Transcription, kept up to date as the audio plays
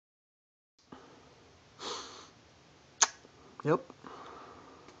Yep.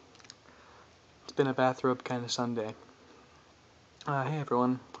 It's been a bathrobe kind of Sunday. Hey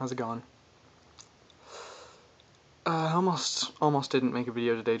everyone, how's it going? I almost didn't make a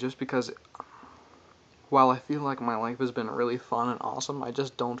video today just because while I feel like my life has been really fun and awesome, I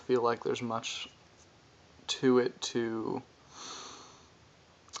just don't feel like there's much to it to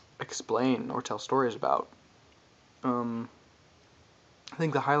explain or tell stories about. I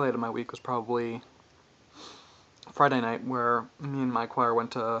think the highlight of my week was probably Friday night, where me and my choir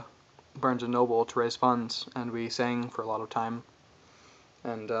went to Barnes & Noble to raise funds, and we sang for a lot of time.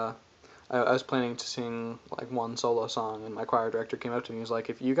 And I was planning to sing like one solo song, and my choir director came up to me and was like,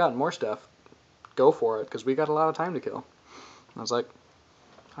 if you got more stuff, go for it, because we got a lot of time to kill. And I was like,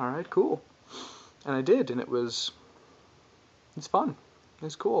 alright, cool. And I did, and it's fun.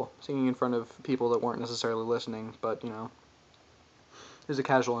 It's cool, singing in front of people that weren't necessarily listening, but, you know, it was a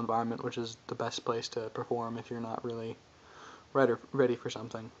casual environment, which is the best place to perform if you're not really ready for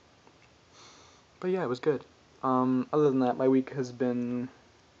something. But yeah, it was good. Other than that, my week has been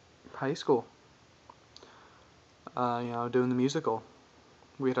high school. Doing the musical.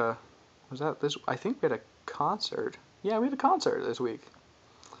 We had I think we had a concert. Yeah, we had a concert this week.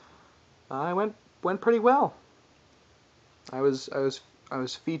 I went pretty well. I was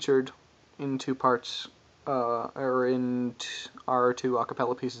featured in two parts, or in our two a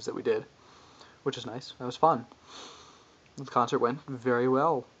cappella pieces that we did, which is nice. That was fun. The concert went very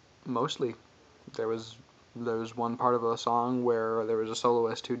well, mostly. There was one part of a song where there was a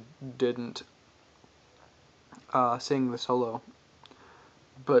soloist who didn't sing the solo,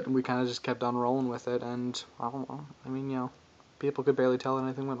 but we kind of just kept on rolling with it, and I don't know. I mean, you know, people could barely tell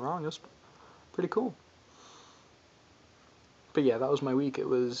anything went wrong. It was pretty cool. But yeah, that was my week.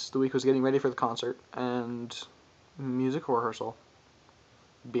 The week was getting ready for the concert and musical rehearsal.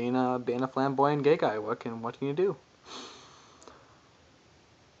 Being a flamboyant gay guy, what can you do?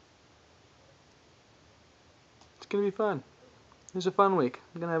 It's gonna be fun. It's a fun week.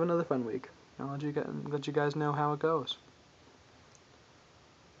 I'm gonna have another fun week. I'll let you guys know how it goes.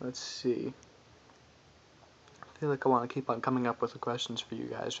 Let's see. I feel like I want to keep on coming up with the questions for you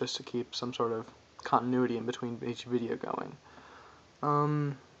guys just to keep some sort of continuity in between each video going.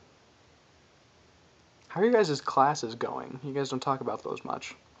 How are you guys' classes going? You guys don't talk about those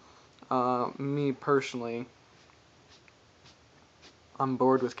much. Me personally, I'm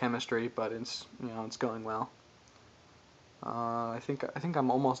bored with chemistry, but it's going well. I think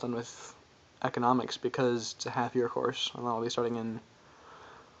I'm almost done with economics because it's a half-year course, and I'll be starting in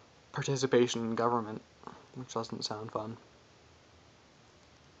participation in government, which doesn't sound fun.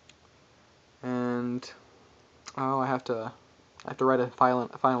 And I have to write a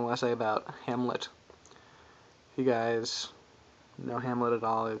final essay about Hamlet. If you guys know Hamlet at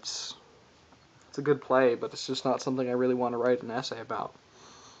all, it's a good play, but it's just not something I really want to write an essay about.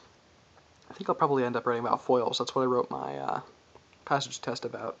 I think I'll probably end up writing about foils. That's what I wrote my passage test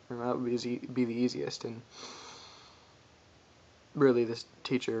about, and that would be the easiest. And really, this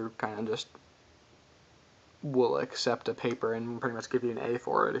teacher kind of just will accept a paper and pretty much give you an A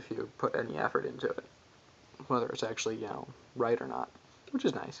for it if you put any effort into it, whether it's actually right or not, which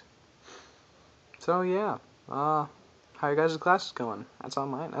is nice. So yeah, how are you guys' classes going? That's how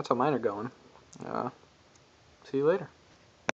mine are going. See you later.